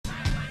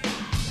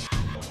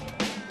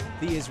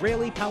The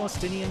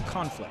Israeli-Palestinian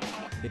conflict.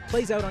 It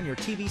plays out on your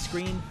TV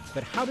screen,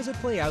 but how does it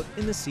play out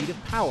in the seat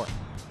of power?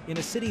 In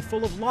a city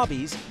full of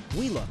lobbies,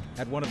 we look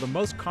at one of the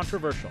most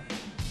controversial.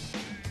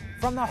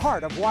 From the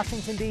heart of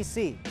Washington,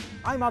 D.C.,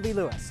 I'm Avi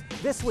Lewis.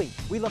 This week,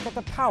 we look at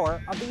the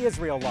power of the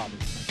Israel lobby.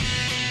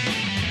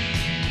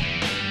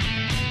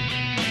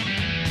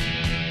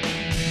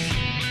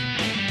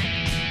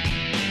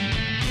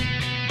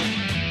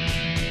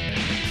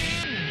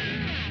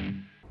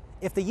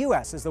 If the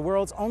U.S. is the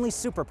world's only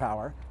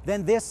superpower,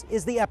 then this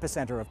is the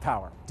epicenter of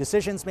power.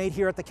 Decisions made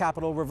here at the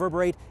Capitol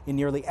reverberate in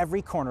nearly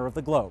every corner of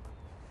the globe.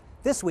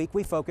 This week,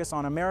 we focus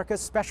on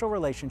America's special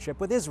relationship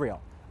with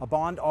Israel, a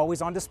bond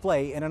always on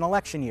display in an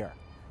election year.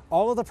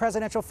 All of the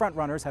presidential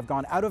frontrunners have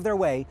gone out of their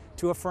way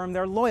to affirm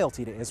their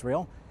loyalty to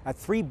Israel. At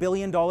 $3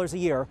 billion a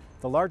year,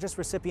 the largest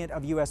recipient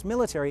of U.S.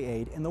 military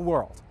aid in the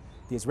world.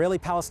 The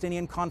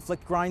Israeli-Palestinian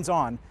conflict grinds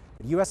on,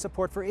 but U.S.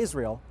 support for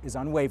Israel is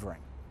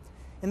unwavering.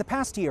 In the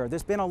past year,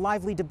 there's been a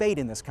lively debate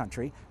in this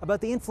country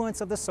about the influence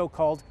of the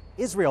so-called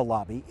Israel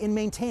lobby in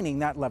maintaining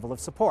that level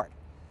of support.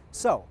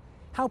 So,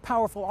 how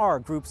powerful are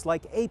groups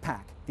like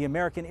AIPAC, the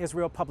American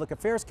Israel Public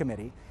Affairs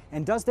Committee,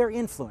 and does their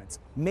influence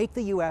make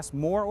the U.S.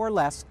 more or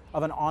less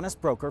of an honest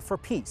broker for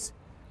peace?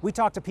 We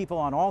talk to people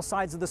on all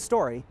sides of the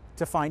story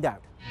to find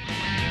out.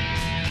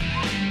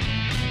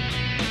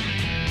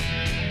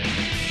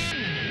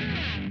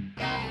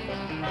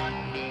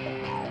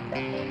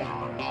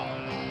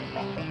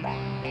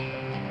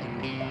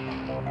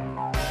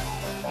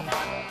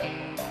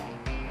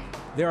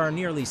 There are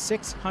nearly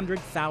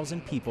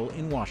 600,000 people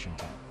in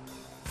Washington.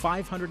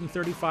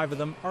 535 of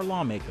them are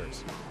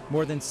lawmakers.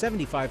 More than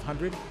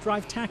 7,500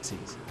 drive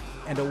taxis.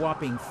 And a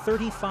whopping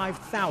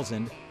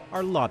 35,000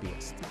 are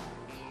lobbyists.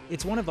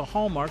 It's one of the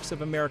hallmarks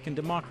of American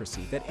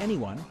democracy that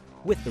anyone,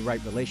 with the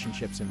right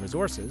relationships and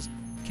resources,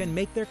 can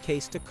make their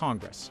case to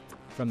Congress,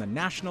 from the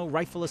National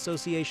Rifle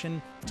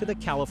Association to the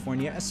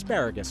California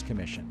Asparagus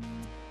Commission.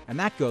 And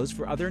that goes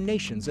for other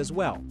nations as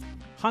well.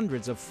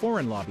 Hundreds of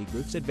foreign lobby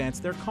groups advance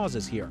their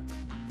causes here.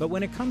 But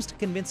when it comes to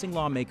convincing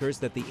lawmakers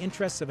that the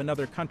interests of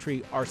another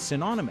country are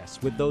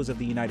synonymous with those of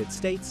the United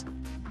States,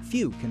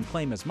 few can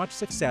claim as much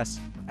success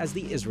as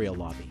the Israel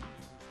lobby.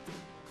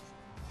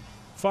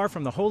 Far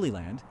from the Holy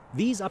Land,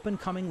 these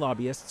up-and-coming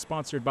lobbyists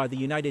sponsored by the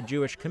United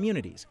Jewish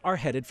Communities are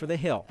headed for the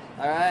Hill.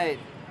 All right.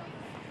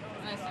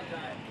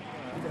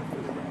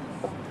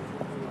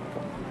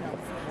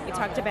 We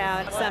talked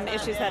about some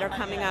issues that are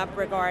coming up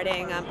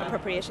regarding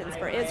appropriations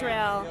for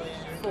Israel,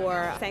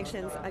 for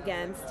sanctions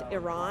against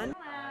Iran.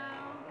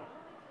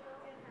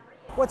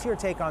 What's your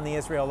take on the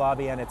Israel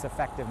lobby and its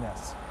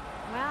effectiveness?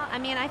 Well, I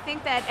mean, I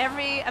think that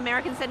every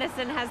American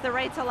citizen has the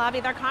right to lobby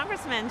their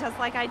congressman, just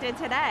like I did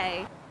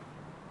today.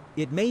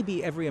 It may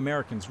be every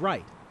American's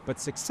right, but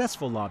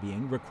successful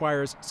lobbying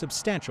requires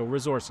substantial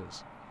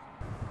resources.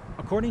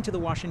 According to the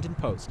Washington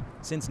Post,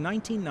 since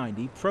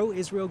 1990,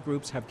 pro-Israel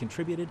groups have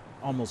contributed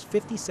almost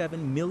 $57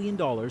 million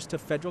to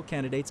federal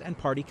candidates and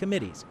party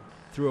committees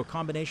through a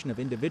combination of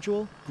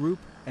individual, group,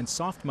 and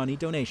soft money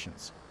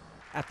donations.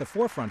 At the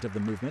forefront of the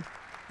movement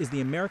is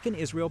the American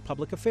Israel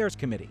Public Affairs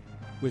Committee,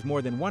 with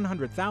more than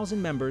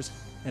 100,000 members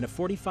and a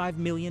 $45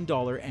 million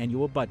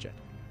annual budget.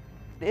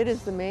 It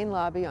is the main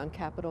lobby on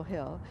Capitol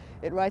Hill.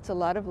 It writes a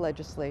lot of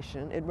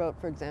legislation. It wrote,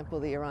 for example,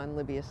 the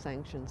Iran-Libya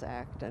Sanctions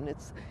Act, and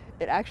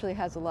it actually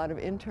has a lot of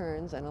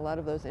interns, and a lot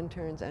of those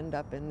interns end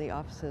up in the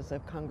offices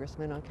of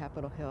congressmen on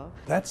Capitol Hill.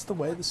 That's the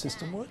way the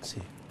system works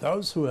here.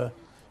 Those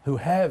who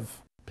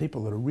have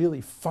people that are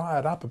really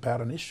fired up about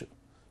an issue,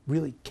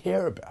 really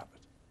care about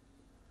it,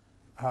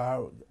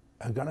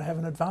 are going to have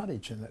an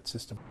advantage in that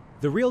system.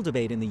 The real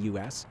debate in the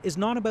U.S. is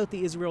not about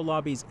the Israel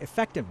lobby's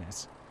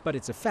effectiveness, but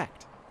its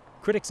effect.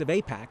 Critics of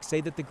AIPAC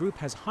say that the group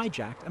has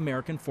hijacked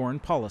American foreign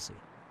policy.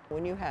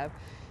 When you have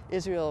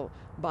Israel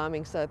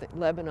bombing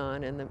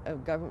Lebanon and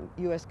the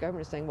U.S.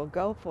 government saying, well,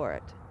 go for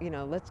it,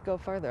 let's go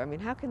further. I mean,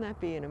 how can that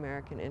be in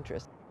American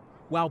interest?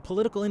 While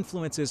political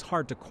influence is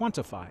hard to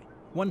quantify,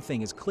 one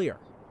thing is clear.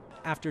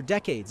 After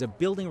decades of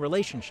building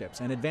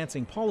relationships and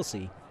advancing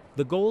policy,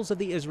 the goals of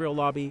the Israel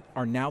lobby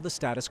are now the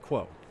status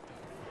quo.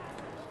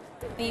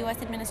 The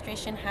U.S.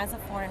 administration has a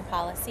foreign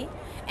policy,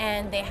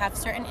 and they have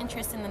certain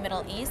interests in the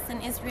Middle East,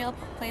 and Israel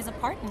plays a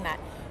part in that.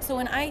 So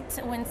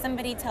when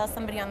somebody tells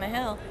somebody on the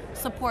Hill,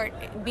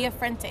 be a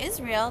friend to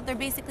Israel, they're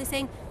basically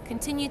saying,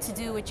 continue to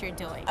do what you're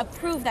doing.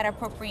 Approve that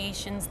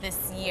appropriations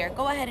this year.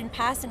 Go ahead and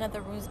pass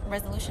another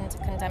resolution to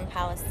condemn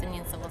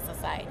Palestinian civil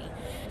society.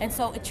 And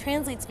so it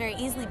translates very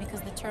easily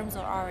because the terms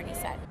are already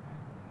set.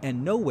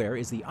 And nowhere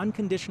is the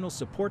unconditional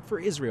support for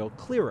Israel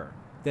clearer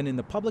than in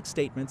the public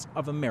statements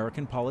of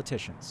American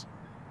politicians.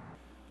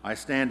 I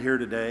stand here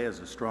today as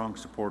a strong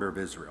supporter of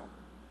Israel,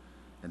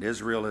 and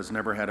Israel has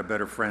never had a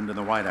better friend in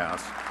the White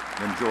House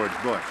than George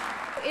Bush.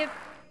 If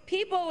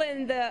people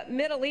in the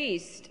Middle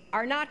East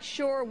are not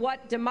sure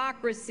what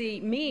democracy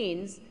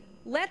means,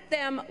 let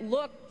them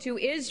look to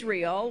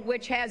Israel,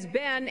 which has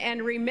been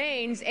and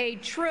remains a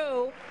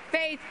true,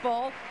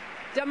 faithful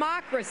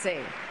democracy.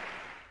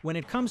 When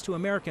it comes to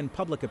American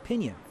public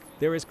opinion,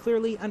 there is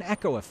clearly an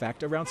echo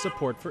effect around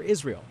support for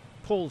Israel,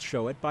 Polls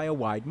show it by a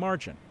wide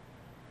margin.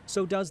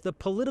 So does the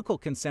political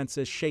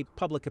consensus shape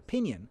public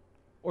opinion,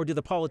 or do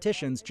the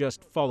politicians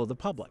just follow the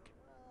public?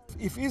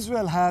 If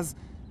Israel has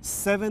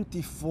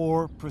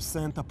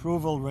 74%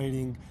 approval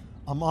rating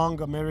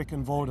among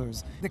American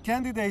voters, the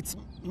candidates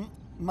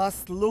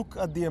must look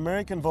at the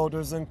American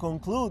voters and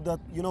conclude that,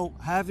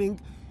 having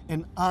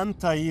an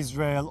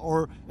anti-Israel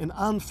or an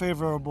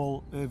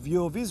unfavorable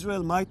view of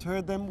Israel might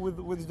hurt them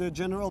with the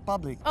general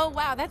public. Oh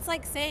wow, that's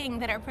like saying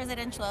that our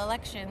presidential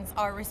elections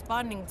are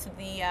responding to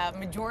the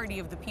majority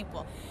of the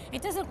people.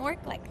 It doesn't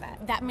work like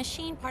that.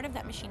 Part of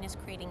that machine is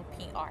creating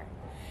PR.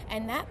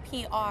 And that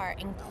PR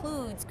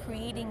includes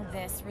creating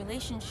this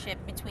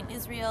relationship between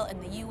Israel and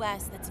the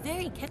U.S. that's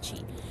very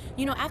catchy.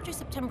 After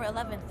September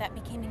 11th, that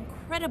became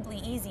incredibly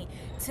easy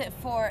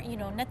for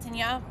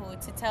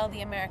Netanyahu to tell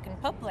the American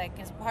public,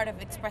 as part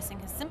of expressing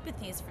his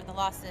sympathies for the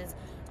losses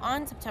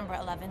on September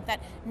 11th,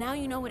 that now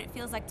you know what it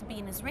feels like to be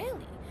an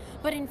Israeli.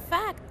 But in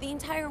fact, the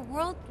entire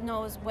world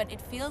knows what it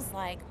feels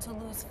like to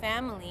lose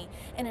family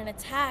in an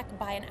attack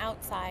by an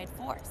outside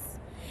force.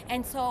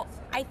 And so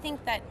I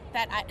think that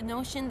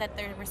notion that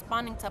they're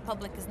responding to the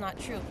public is not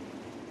true.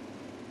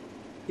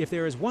 If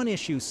there is one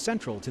issue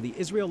central to the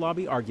Israel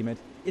lobby argument,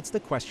 it's the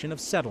question of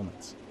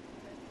settlements.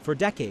 For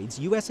decades,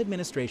 U.S.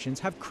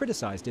 administrations have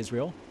criticized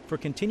Israel for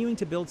continuing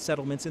to build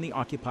settlements in the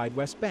occupied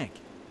West Bank.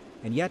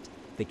 And yet,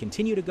 they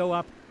continue to go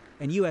up,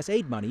 and U.S.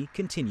 aid money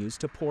continues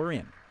to pour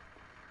in.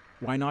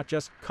 Why not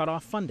just cut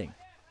off funding?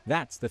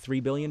 That's the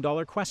 $3 billion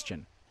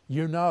question.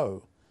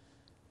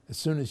 As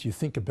soon as you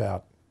think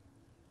about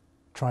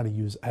trying to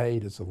use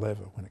aid as a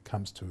lever when it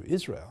comes to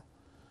Israel,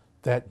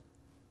 that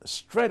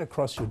straight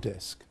across your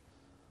desk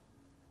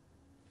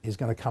is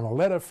going to come a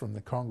letter from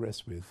the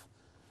Congress with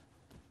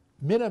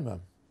minimum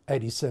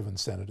 87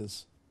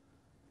 senators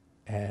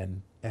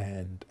and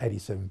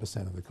 87%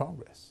 of the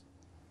Congress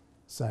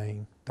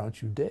saying,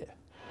 don't you dare.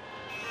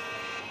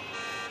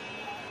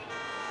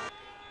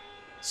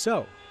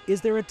 So, is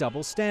there a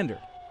double standard?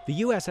 The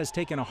U.S. has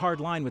taken a hard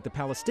line with the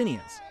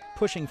Palestinians,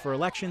 pushing for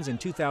elections in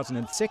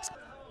 2006,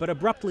 but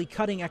abruptly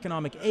cutting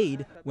economic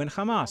aid when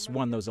Hamas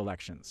won those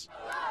elections.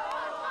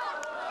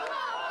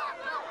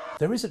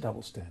 There is a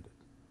double standard.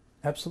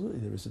 Absolutely,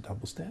 there is a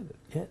double standard,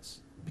 yes,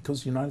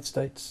 because the United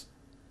States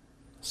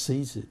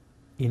sees it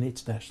in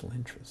its national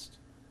interest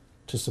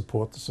to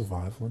support the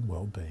survival and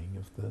well-being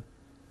of the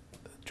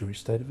Jewish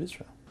state of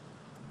Israel.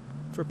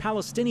 For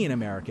Palestinian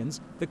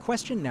Americans, the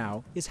question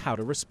now is how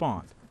to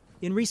respond.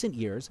 In recent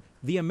years,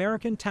 the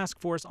American Task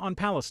Force on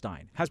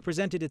Palestine has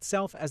presented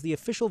itself as the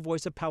official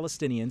voice of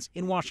Palestinians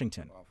in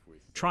Washington,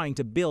 trying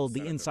to build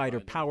the insider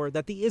power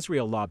that the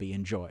Israel lobby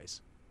enjoys.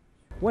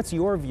 What's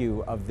your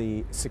view of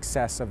the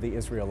success of the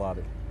Israel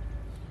lobby?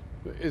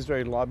 The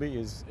Israel lobby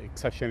is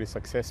exceptionally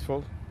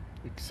successful,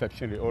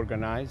 exceptionally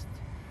organized,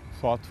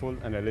 thoughtful,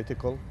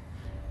 analytical,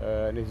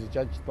 and it is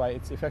judged by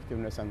its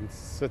effectiveness, and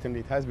certainly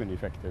it has been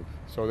effective.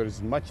 So there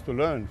is much to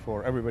learn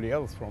for everybody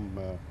else from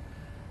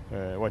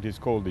what is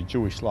called the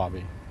Jewish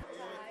lobby.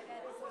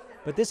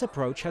 But this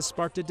approach has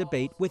sparked a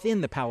debate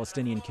within the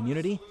Palestinian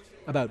community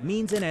about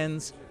means and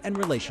ends and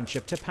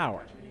relationship to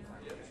power.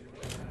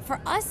 For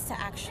us to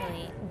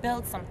actually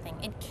build something,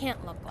 it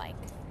can't look like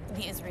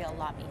the Israel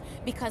lobby,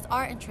 because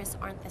our interests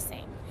aren't the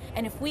same.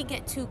 And if we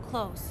get too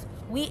close,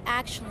 we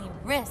actually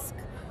risk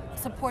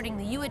supporting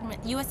the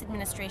U.S.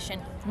 administration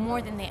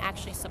more than they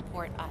actually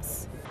support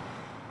us.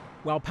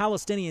 While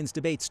Palestinians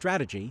debate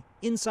strategy,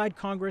 inside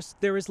Congress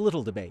there is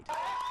little debate.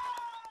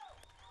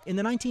 In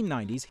the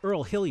 1990s,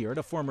 Earl Hilliard,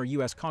 a former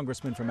U.S.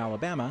 congressman from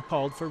Alabama,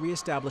 called for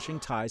reestablishing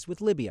ties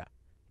with Libya.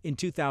 In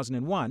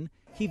 2001,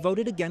 he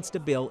voted against a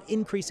bill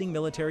increasing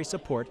military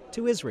support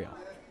to Israel.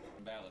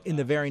 In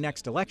the very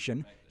next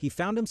election, he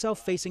found himself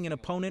facing an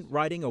opponent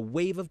riding a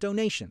wave of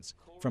donations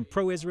from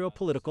pro-Israel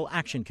political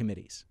action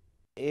committees.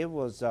 It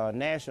was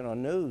national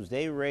news.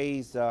 They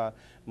raised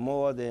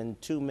more than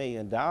 $2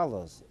 million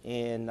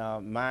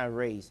in my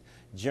race.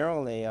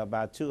 Generally,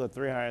 about $200,000 or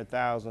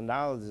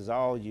 $300,000 is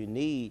all you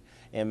need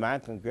in my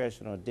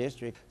congressional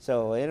district.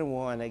 So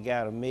anyone that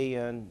got $1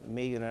 million, $1.5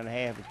 million, or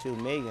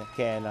 $2 million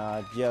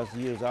can just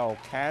use all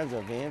kinds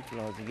of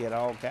influence to get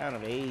all kinds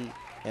of aid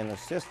and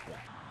assistance.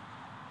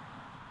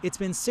 It's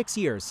been 6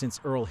 years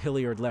since Earl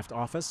Hilliard left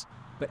office,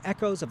 but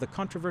echoes of the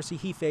controversy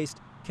he faced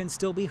can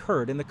still be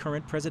heard in the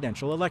current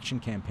presidential election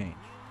campaign.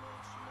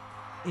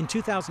 In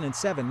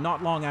 2007,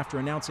 not long after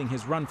announcing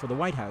his run for the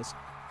White House,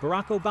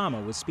 Barack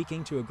Obama was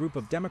speaking to a group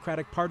of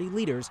Democratic Party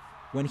leaders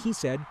when he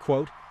said,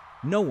 quote,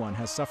 "No one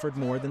has suffered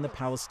more than the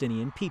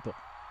Palestinian people."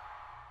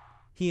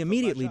 He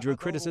immediately drew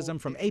criticism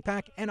from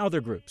AIPAC and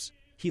other groups.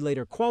 He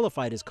later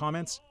qualified his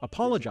comments,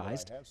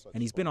 apologized,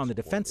 and he's been on the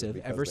defensive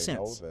ever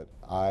since.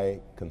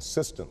 I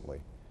consistently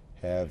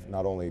have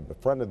not only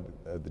befriended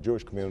the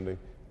Jewish community,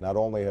 not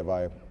only have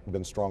I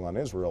been strong on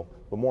Israel,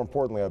 but more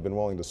importantly, I've been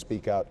willing to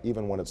speak out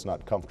even when it's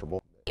not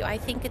comfortable. I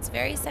think it's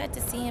very sad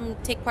to see him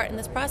take part in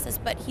this process,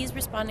 but he's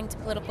responding to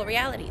political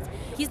realities.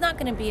 He's not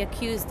going to be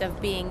accused of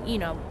being,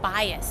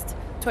 biased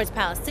towards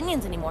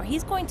Palestinians anymore.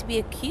 He's going to be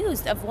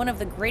accused of one of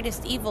the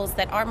greatest evils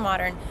that our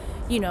modern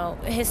you know,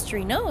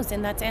 history knows,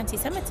 and that's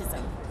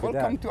anti-Semitism.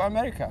 Welcome to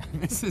America.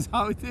 This is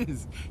how it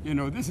is. You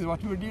know, this is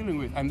what we're dealing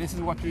with, and this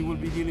is what we will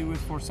be dealing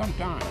with for some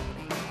time.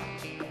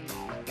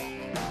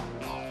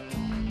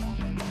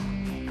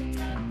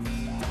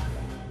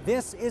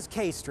 This is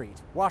K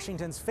Street,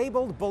 Washington's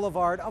fabled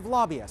boulevard of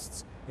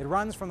lobbyists. It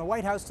runs from the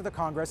White House to the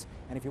Congress,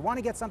 and if you want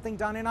to get something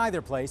done in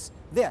either place,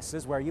 this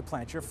is where you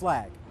plant your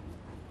flag.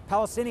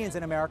 Palestinians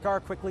in America are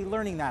quickly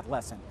learning that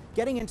lesson,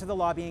 getting into the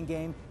lobbying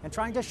game and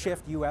trying to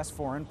shift U.S.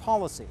 foreign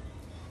policy.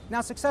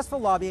 Now, successful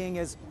lobbying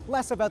is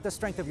less about the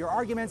strength of your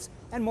arguments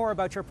and more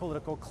about your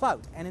political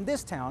clout, and in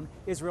this town,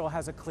 Israel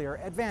has a clear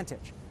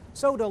advantage.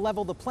 So to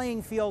level the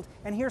playing field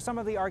and hear some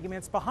of the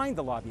arguments behind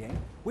the lobbying,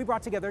 we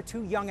brought together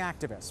two young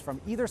activists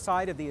from either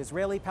side of the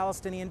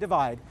Israeli-Palestinian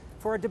divide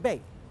for a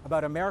debate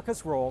about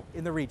America's role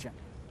in the region.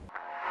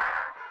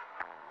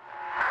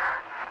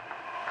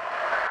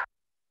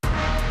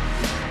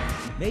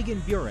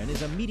 Megan Buren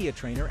is a media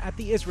trainer at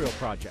the Israel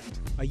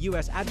Project, a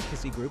U.S.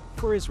 advocacy group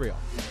for Israel.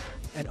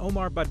 And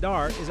Omar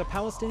Badar is a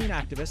Palestinian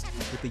activist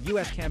with the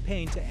U.S.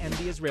 campaign to end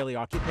the Israeli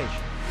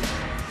occupation.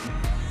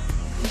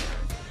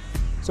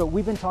 So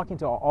we've been talking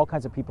to all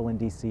kinds of people in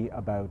D.C.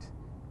 about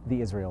the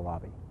Israel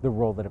lobby, the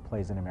role that it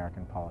plays in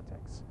American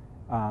politics.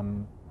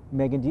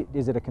 Megan,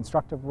 is it a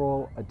constructive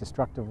role, a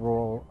destructive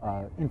role,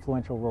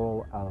 influential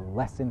role,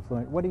 less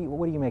influential? What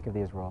do you make of the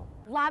Israel?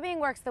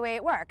 Lobbying works the way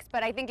it works,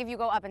 but I think if you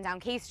go up and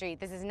down K Street,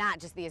 this is not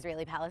just the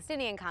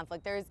Israeli-Palestinian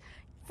conflict. There's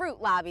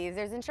fruit lobbies,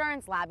 there's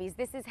insurance lobbies.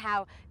 This is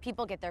how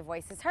people get their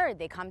voices heard.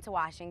 They come to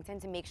Washington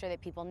to make sure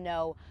that people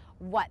know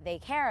what they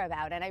care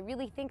about. And I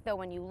really think, though,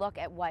 when you look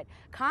at what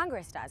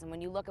Congress does and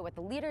when you look at what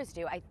the leaders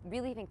do, I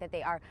really think that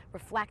they are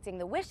reflecting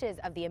the wishes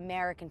of the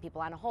American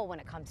people on a whole when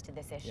it comes to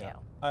this issue. Yeah.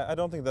 I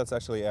don't think that's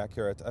actually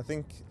accurate. I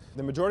think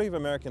the majority of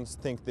Americans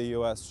think the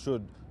U.S.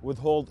 should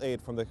withhold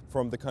aid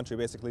from the country,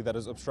 basically, that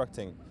is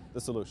obstructing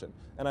the solution.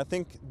 And I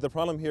think the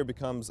problem here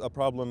becomes a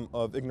problem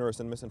of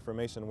ignorance and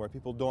misinformation, where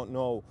people don't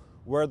know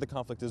where the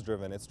conflict is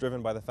driven. It's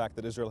driven by the fact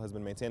that Israel has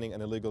been maintaining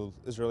an illegal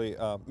Israeli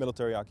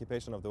military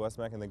occupation of the West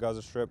Bank and the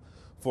Gaza Strip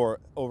for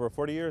over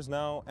 40 years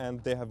now,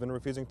 and they have been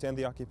refusing to end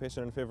the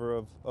occupation in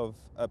favor of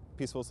a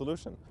peaceful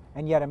solution.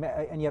 And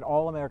yet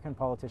all American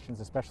politicians,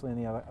 especially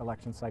in the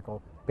election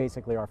cycle,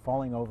 basically are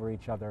falling over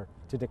each other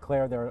to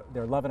declare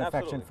their love and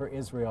affection for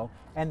Israel,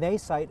 and they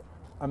cite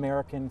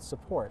American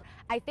support.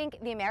 I think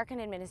the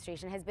American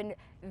administration has been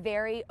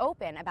very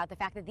open about the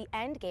fact that the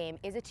end game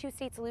is a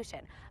two-state solution,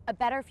 a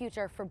better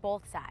future for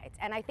both sides.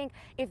 And I think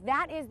if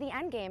that is the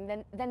end game,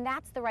 then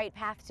that's the right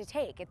path to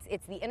take.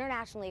 It's the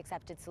internationally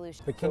accepted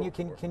solution. But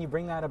can you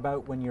bring that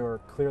about when you're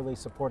clearly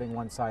supporting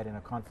one side in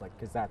a conflict?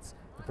 Because that's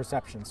the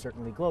perception,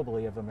 certainly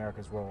globally, of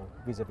America's role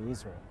vis-a-vis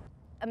Israel.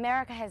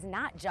 America has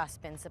not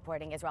just been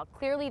supporting Israel.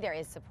 Clearly there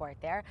is support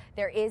there,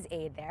 there is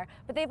aid there,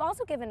 but they've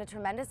also given a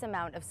tremendous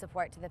amount of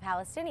support to the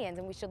Palestinians,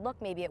 and we should look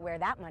maybe at where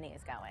that money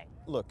is going.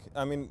 Look,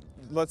 I mean,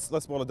 let's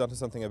boil it down to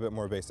something a bit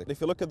more basic.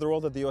 If you look at the role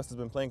that the U.S. has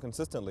been playing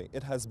consistently,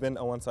 it has been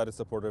a one-sided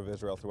supporter of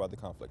Israel throughout the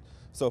conflict.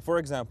 So, for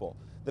example,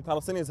 the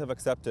Palestinians have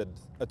accepted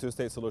a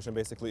two-state solution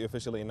basically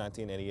officially in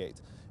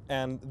 1988.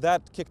 And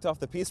that kicked off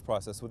the peace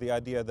process with the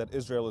idea that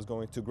Israel is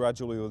going to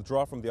gradually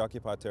withdraw from the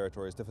occupied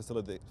territories to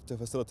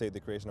facilitate the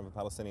creation of a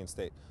Palestinian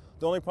state.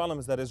 The only problem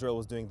is that Israel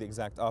was doing the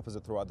exact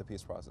opposite throughout the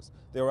peace process.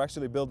 They were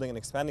actually building and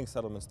expanding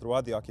settlements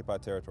throughout the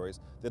occupied territories.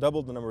 They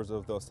doubled the numbers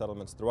of those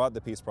settlements throughout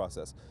the peace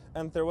process.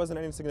 And there wasn't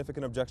any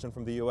significant objection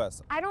from the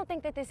U.S. I don't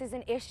think that this is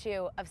an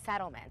issue of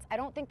settlements. I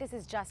don't think this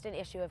is just an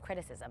issue of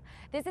criticism.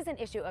 This is an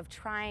issue of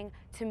trying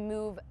to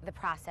move the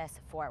process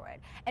forward.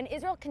 And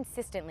Israel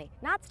consistently,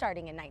 not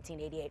starting in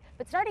 1988,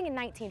 but starting in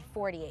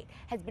 1948,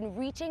 has been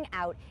reaching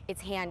out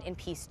its hand in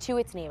peace to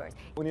its neighbors.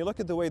 When you look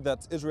at the way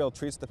that Israel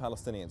treats the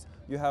Palestinians,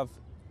 you have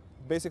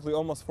basically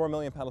almost 4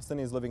 million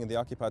Palestinians living in the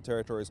occupied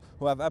territories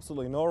who have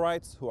absolutely no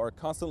rights, who are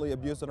constantly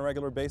abused on a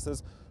regular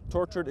basis,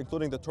 tortured,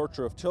 including the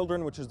torture of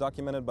children, which is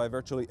documented by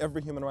virtually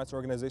every human rights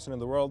organization in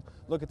the world.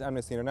 Look at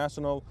Amnesty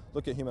International,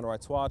 look at Human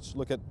Rights Watch,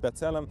 look at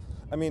B'Tselem.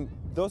 I mean,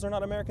 those are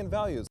not American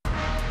values.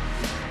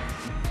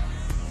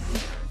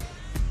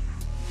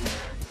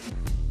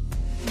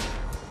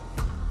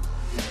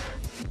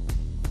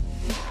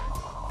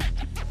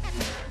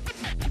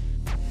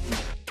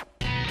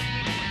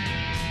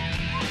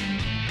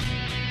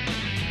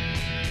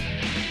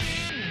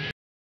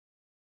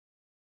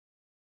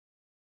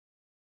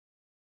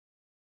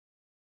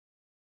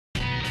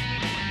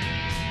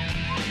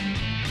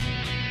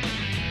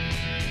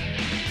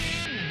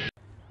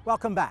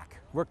 Welcome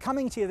back. We're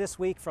coming to you this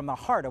week from the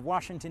heart of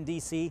Washington,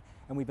 D.C.,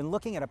 and we've been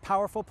looking at a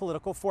powerful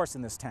political force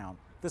in this town,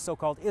 the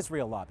so-called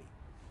Israel lobby.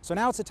 So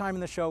now it's a time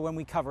in the show when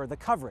we cover the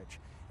coverage.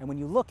 And when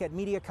you look at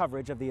media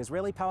coverage of the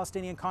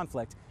Israeli-Palestinian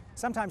conflict,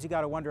 sometimes you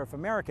got to wonder if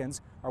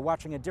Americans are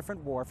watching a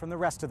different war from the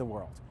rest of the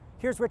world.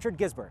 Here's Richard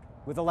Gisbert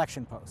with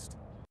Election Post.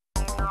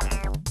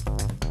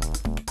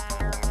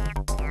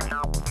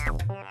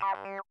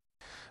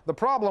 The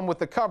problem with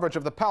the coverage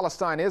of the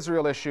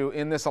Palestine-Israel issue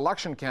in this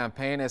election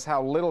campaign is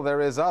how little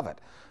there is of it.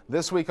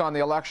 This week on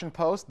the Election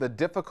Post, the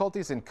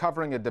difficulties in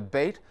covering a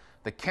debate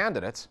the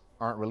candidates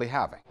aren't really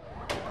having.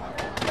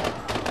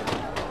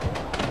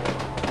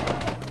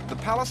 The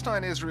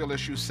Palestine-Israel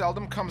issue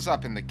seldom comes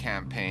up in the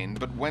campaign,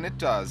 but when it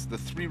does, the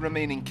three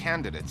remaining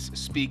candidates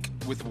speak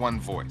with one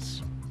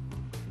voice.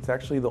 It's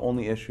actually the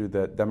only issue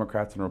that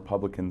Democrats and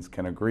Republicans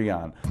can agree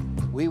on.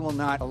 We will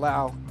not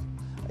allow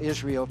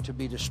Israel to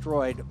be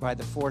destroyed by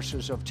the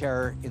forces of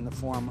terror in the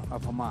form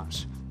of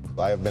Hamas.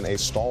 I have been a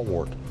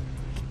stalwart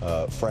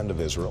friend of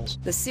Israel's.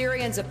 The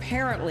Syrians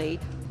apparently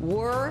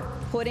were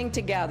putting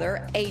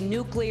together a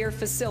nuclear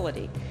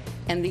facility,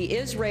 and the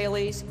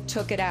Israelis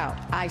took it out.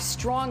 I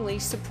strongly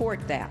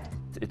support that.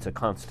 It's a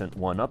constant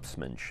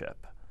one-upsmanship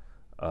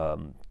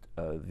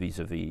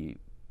vis-a-vis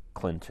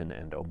Clinton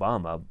and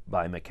Obama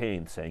by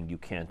McCain saying you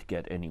can't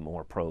get any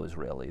more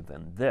pro-Israeli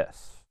than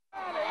this.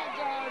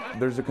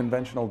 There's a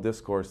conventional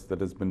discourse that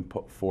has been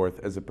put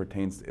forth as it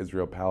pertains to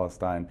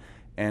Israel-Palestine,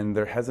 and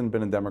there hasn't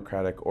been a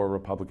Democratic or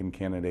Republican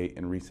candidate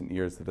in recent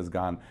years that has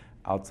gone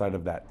outside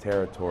of that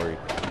territory.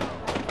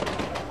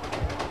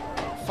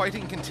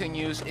 Fighting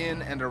continues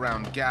in and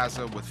around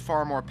Gaza, with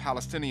far more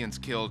Palestinians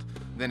killed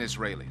than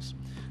Israelis.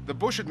 The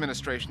Bush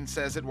administration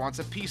says it wants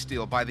a peace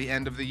deal by the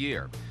end of the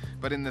year.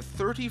 But in the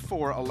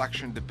 34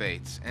 election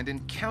debates and in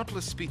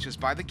countless speeches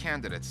by the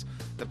candidates,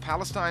 the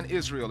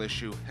Palestine-Israel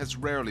issue has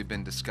rarely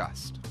been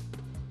discussed.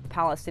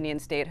 Palestinian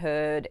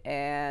statehood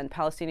and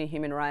Palestinian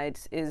human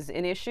rights is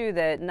an issue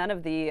that none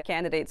of the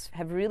candidates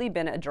have really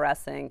been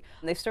addressing.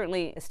 They've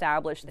certainly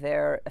established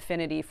their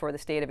affinity for the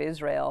state of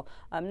Israel.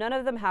 None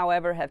of them,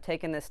 however, have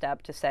taken the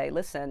step to say,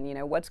 listen, you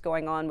know, what's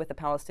going on with the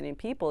Palestinian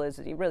people is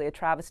really a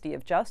travesty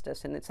of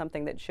justice, and it's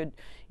something that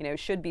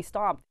should be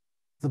stopped.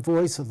 The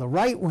voice of the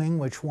right wing,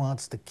 which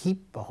wants to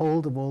keep a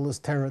hold of all this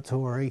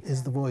territory,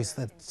 is the voice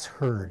that's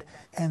heard.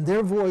 And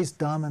their voice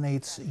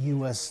dominates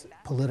U.S.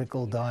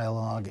 political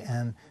dialogue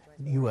and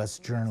U.S.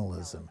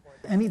 journalism.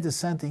 Any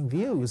dissenting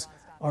views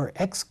are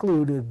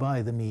excluded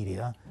by the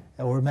media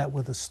or met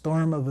with a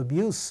storm of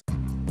abuse.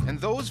 And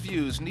those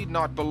views need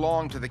not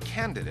belong to the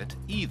candidate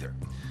either.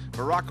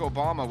 Barack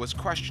Obama was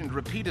questioned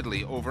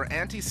repeatedly over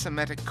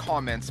anti-Semitic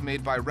comments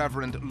made by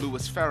Reverend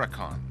Louis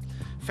Farrakhan.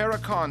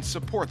 Farrakhan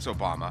supports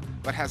Obama,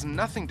 but has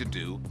nothing to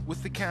do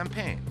with the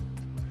campaign.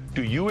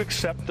 Do you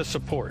accept the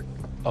support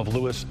of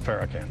Louis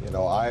Farrakhan? You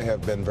know, I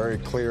have been very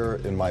clear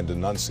in my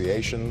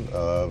denunciation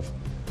of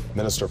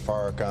Minister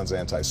Farrakhan's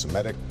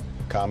anti-Semitic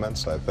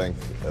comments. I think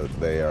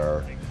they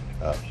are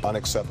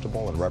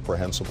unacceptable and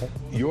reprehensible.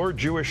 Your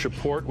Jewish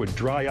support would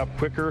dry up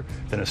quicker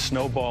than a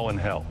snowball in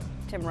hell.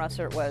 Tim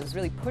Russert was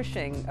really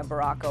pushing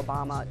Barack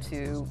Obama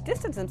to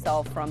distance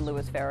himself from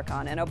Louis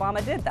Farrakhan, and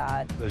Obama did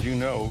that. As you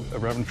know,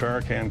 Reverend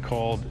Farrakhan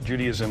called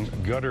Judaism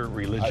gutter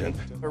religion.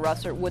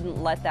 Russert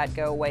wouldn't let that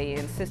go away. He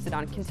insisted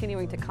on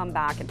continuing to come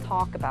back and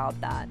talk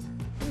about that.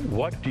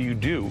 What do you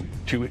do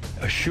to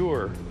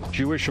assure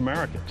Jewish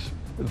Americans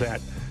that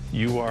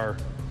you are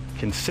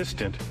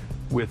consistent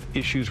with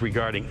issues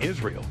regarding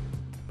Israel?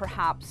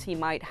 Perhaps he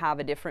might have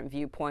a different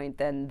viewpoint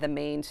than the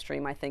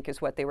mainstream, I think,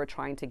 is what they were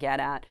trying to get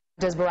at.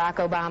 Does Barack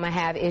Obama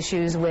have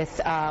issues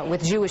with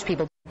Jewish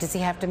people? Does he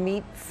have to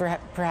meet,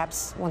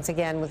 perhaps, once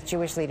again, with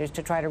Jewish leaders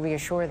to try to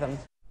reassure them?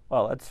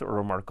 Well, that's a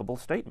remarkable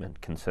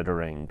statement,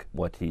 considering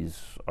what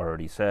he's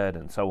already said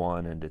and so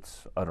on, and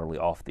it's utterly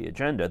off the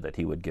agenda that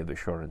he would give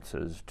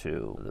assurances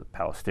to the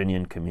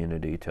Palestinian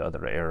community, to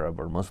other Arab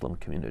or Muslim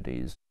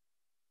communities.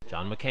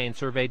 John McCain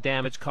surveyed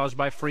damage caused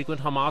by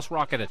frequent Hamas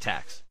rocket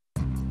attacks.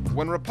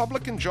 When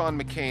Republican John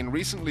McCain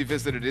recently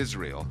visited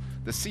Israel,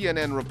 the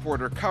CNN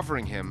reporter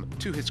covering him,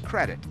 to his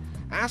credit,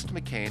 asked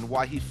McCain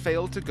why he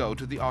failed to go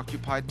to the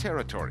occupied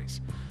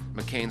territories.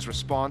 McCain's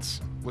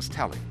response was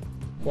telling.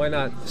 Why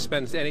not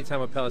spend any time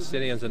with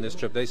Palestinians on this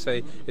trip? They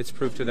say it's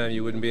proof to them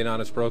you wouldn't be an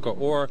honest broker,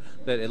 or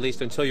that at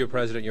least until you're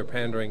president, you're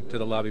pandering to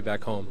the lobby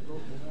back home.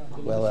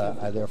 Well,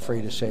 they're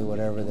free to say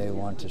whatever they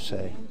want to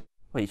say.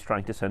 Well, he's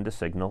trying to send a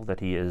signal that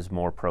he is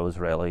more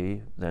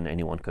pro-Israeli than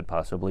anyone could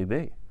possibly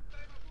be.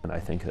 And I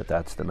think that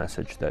that's the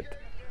message that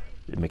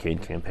the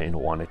McCain campaign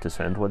wanted to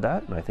send with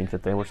that, and I think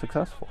that they were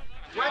successful.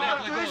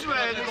 Welcome to Israel,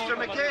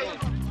 Mr.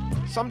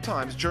 McCain.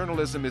 Sometimes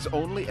journalism is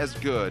only as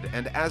good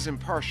and as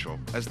impartial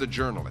as the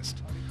journalist.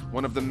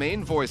 One of the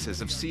main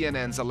voices of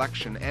CNN's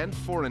election and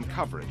foreign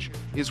coverage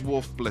is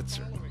Wolf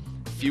Blitzer.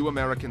 Few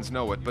Americans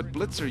know it, but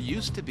Blitzer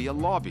used to be a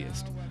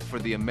lobbyist for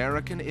the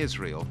American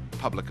Israel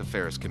Public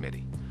Affairs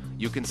Committee.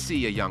 You can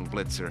see a young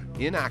Blitzer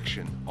in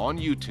action on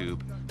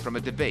YouTube from a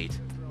debate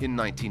in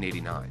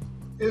 1989.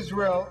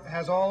 Israel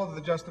has all of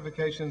the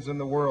justifications in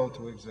the world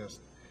to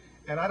exist.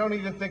 And I don't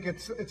even think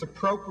it's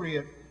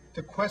appropriate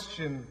to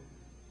question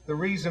the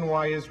reason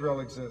why Israel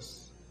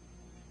exists.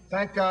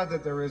 Thank God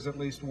that there is at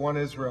least one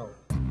Israel.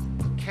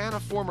 Can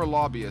a former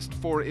lobbyist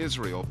for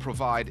Israel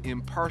provide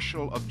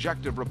impartial,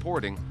 objective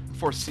reporting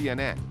for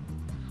CNN?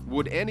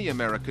 Would any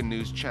American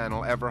news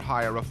channel ever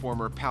hire a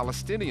former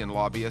Palestinian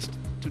lobbyist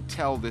to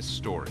tell this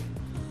story?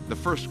 The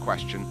first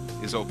question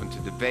is open to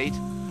debate.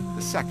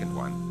 The second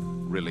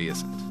one really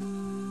isn't.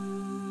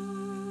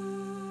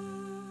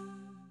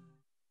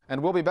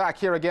 And we'll be back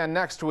here again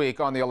next week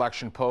on The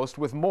Election Post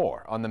with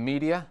more on the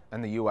media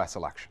and the U.S.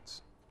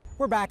 elections.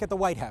 We're back at the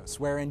White House,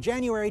 where in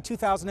January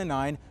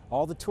 2009,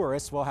 all the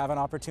tourists will have an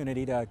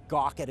opportunity to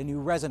gawk at a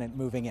new resident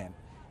moving in.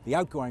 The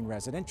outgoing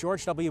resident,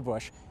 George W.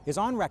 Bush, is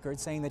on record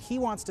saying that he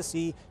wants to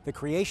see the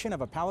creation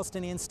of a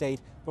Palestinian state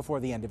before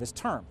the end of his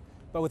term.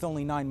 But with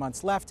only 9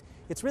 months left,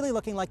 it's really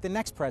looking like the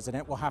next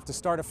president will have to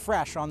start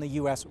afresh on the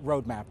U.S.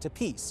 roadmap to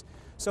peace.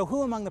 So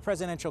who among the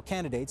presidential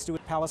candidates do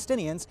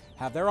Palestinians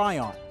have their eye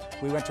on?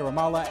 We went to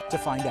Ramallah to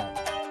find out.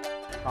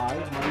 Hi,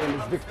 my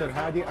name is Victor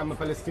Hadi. I'm a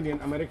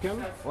Palestinian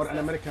American, or an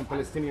American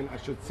Palestinian, I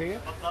should say.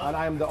 And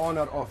I am the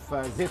owner of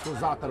Zaytu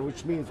Za'atar,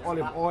 which means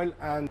olive oil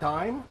and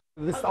thyme.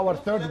 This is our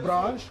third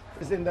branch.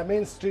 It's in the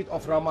main street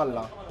of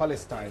Ramallah,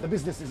 Palestine. The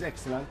business is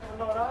excellent.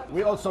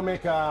 We also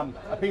make a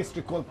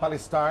pastry called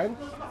Palestine,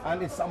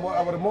 and it's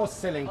our most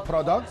selling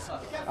product.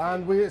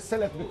 And we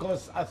sell it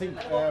because I think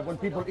when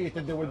people eat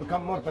it, they will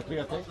become more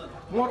patriotic.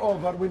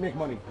 Moreover, we make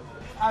money.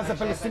 As a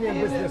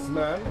Palestinian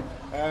businessman,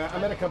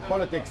 American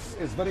politics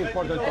is very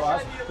important to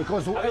us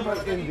because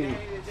whoever in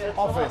the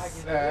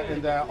office,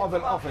 in the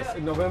Oval Office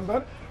in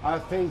November, I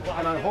think,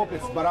 and I hope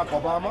it's Barack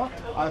Obama,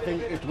 I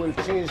think it will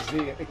change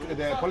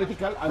the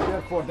political and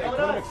therefore the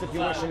economic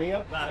situation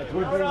here. It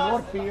will bring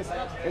more peace.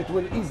 It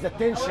will ease the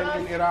tension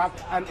in Iraq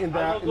and in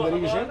the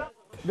region.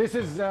 This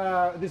is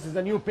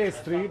a new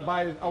pastry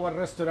by our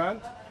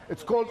restaurant.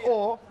 It's called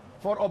O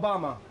for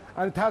Obama,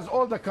 and it has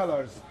all the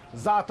colors.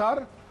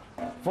 Za'atar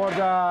for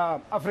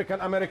the African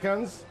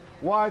Americans,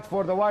 white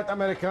for the white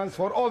Americans,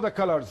 for all the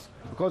colors,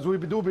 because we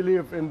do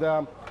believe in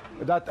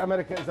that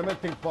America is a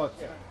melting pot.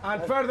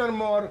 And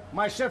furthermore,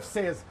 my chef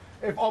says,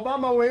 if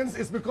Obama wins,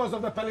 it's because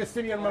of the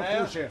Palestinian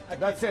malkushe.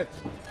 That's it.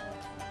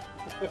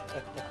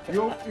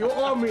 You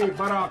owe me,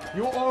 Barack.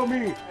 You owe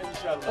me.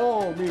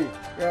 Owe me.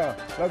 Yeah,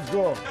 let's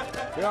go.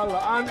 Yalla.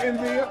 And in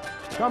the,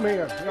 come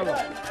here.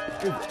 Yalla.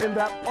 In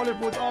the olive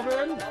wood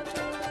oven,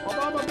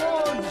 Obama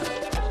goes.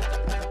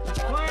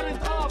 Fire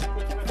it up.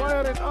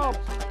 Fire it up.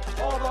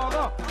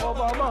 Obama.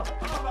 Obama.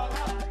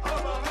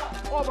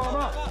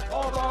 Obama.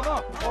 Obama.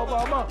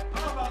 Obama.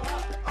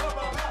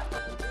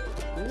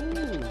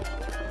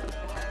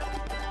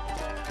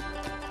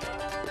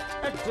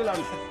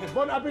 Excellent.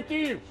 Bon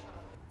appetit.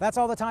 That's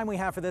all the time we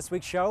have for this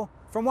week's show.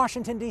 From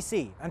Washington,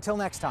 D.C., until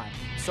next time,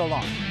 so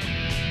long.